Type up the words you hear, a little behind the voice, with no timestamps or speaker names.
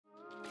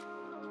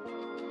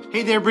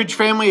Hey there, Bridge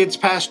family, it's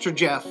Pastor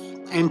Jeff,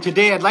 and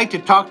today I'd like to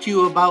talk to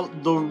you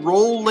about the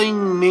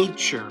rolling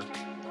nature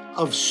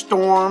of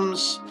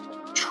storms,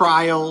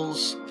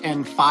 trials,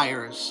 and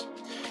fires.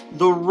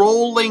 The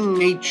rolling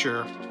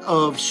nature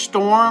of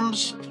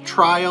storms,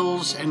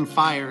 trials, and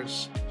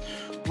fires.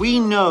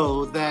 We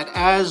know that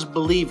as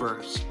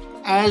believers,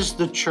 as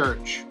the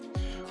church,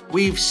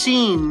 we've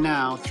seen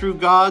now through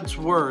God's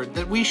Word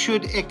that we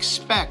should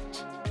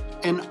expect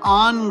an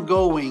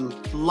ongoing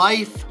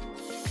life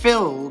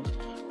filled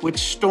with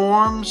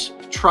storms,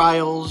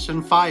 trials,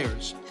 and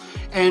fires.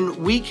 And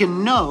we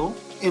can know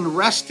and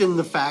rest in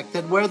the fact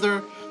that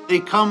whether they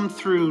come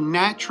through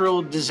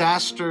natural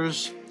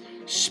disasters,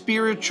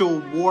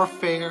 spiritual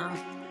warfare,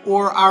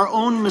 or our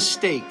own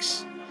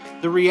mistakes,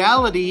 the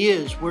reality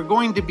is we're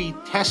going to be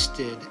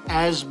tested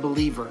as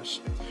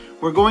believers.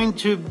 We're going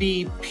to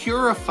be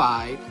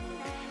purified,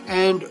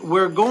 and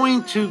we're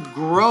going to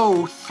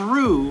grow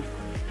through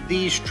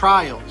these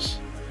trials.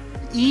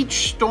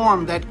 Each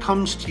storm that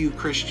comes to you,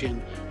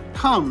 Christian,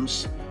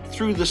 comes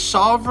through the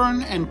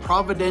sovereign and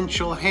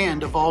providential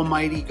hand of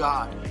Almighty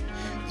God.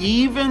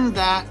 Even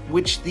that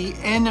which the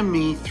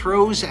enemy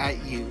throws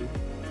at you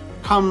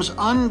comes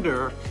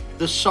under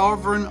the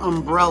sovereign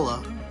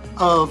umbrella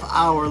of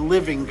our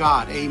living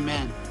God.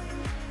 Amen.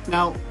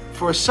 Now,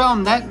 for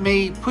some, that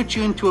may put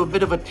you into a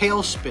bit of a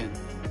tailspin.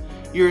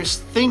 You're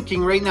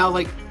thinking right now,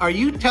 like, are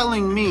you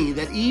telling me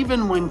that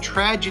even when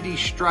tragedy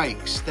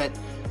strikes, that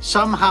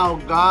somehow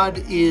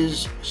God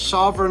is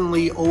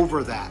sovereignly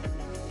over that?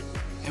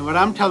 And what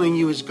I'm telling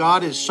you is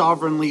God is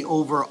sovereignly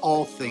over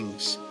all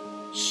things.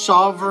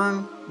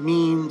 Sovereign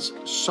means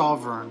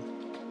sovereign.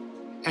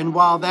 And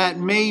while that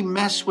may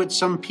mess with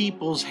some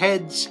people's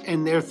heads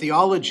and their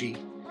theology,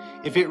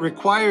 if it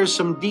requires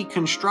some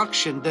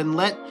deconstruction, then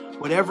let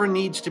whatever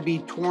needs to be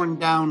torn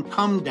down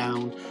come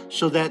down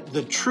so that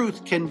the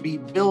truth can be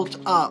built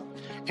up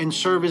and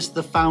serve as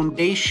the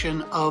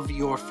foundation of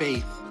your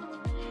faith.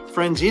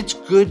 Friends, it's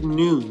good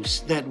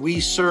news that we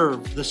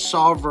serve the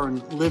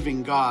sovereign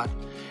living God,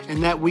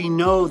 and that we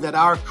know that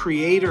our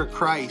Creator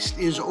Christ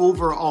is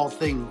over all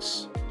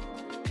things.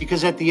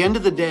 Because at the end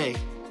of the day,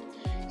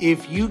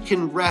 if you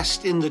can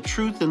rest in the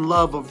truth and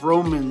love of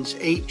Romans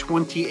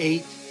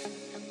 8:28,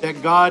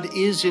 that God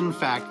is in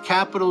fact,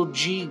 capital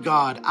G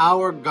God,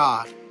 our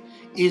God,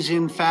 is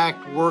in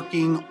fact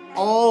working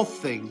all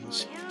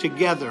things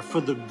together for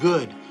the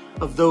good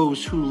of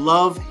those who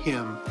love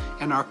Him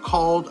and are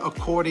called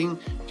according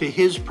to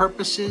His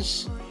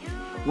purposes.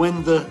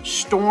 When the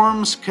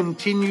storms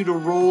continue to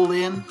roll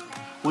in,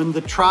 when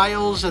the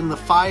trials and the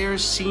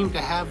fires seem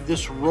to have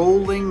this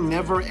rolling,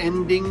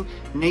 never-ending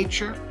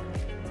nature,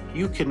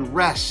 you can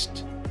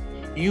rest,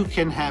 you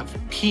can have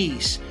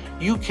peace,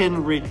 you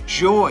can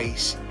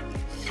rejoice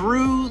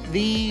through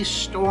these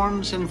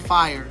storms and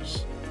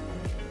fires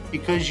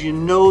because you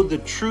know the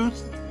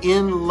truth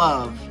in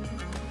love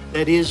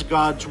that is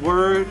God's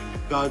Word,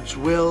 God's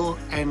will,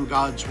 and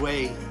God's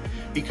way.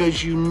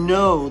 Because you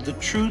know the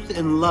truth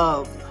and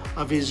love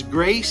of His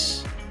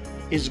grace,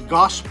 His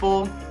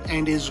gospel,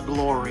 and His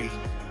glory.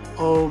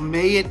 Oh,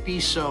 may it be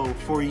so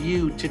for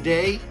you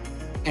today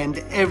and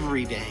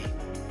every day.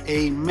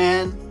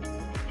 Amen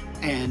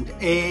and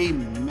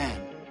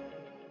amen.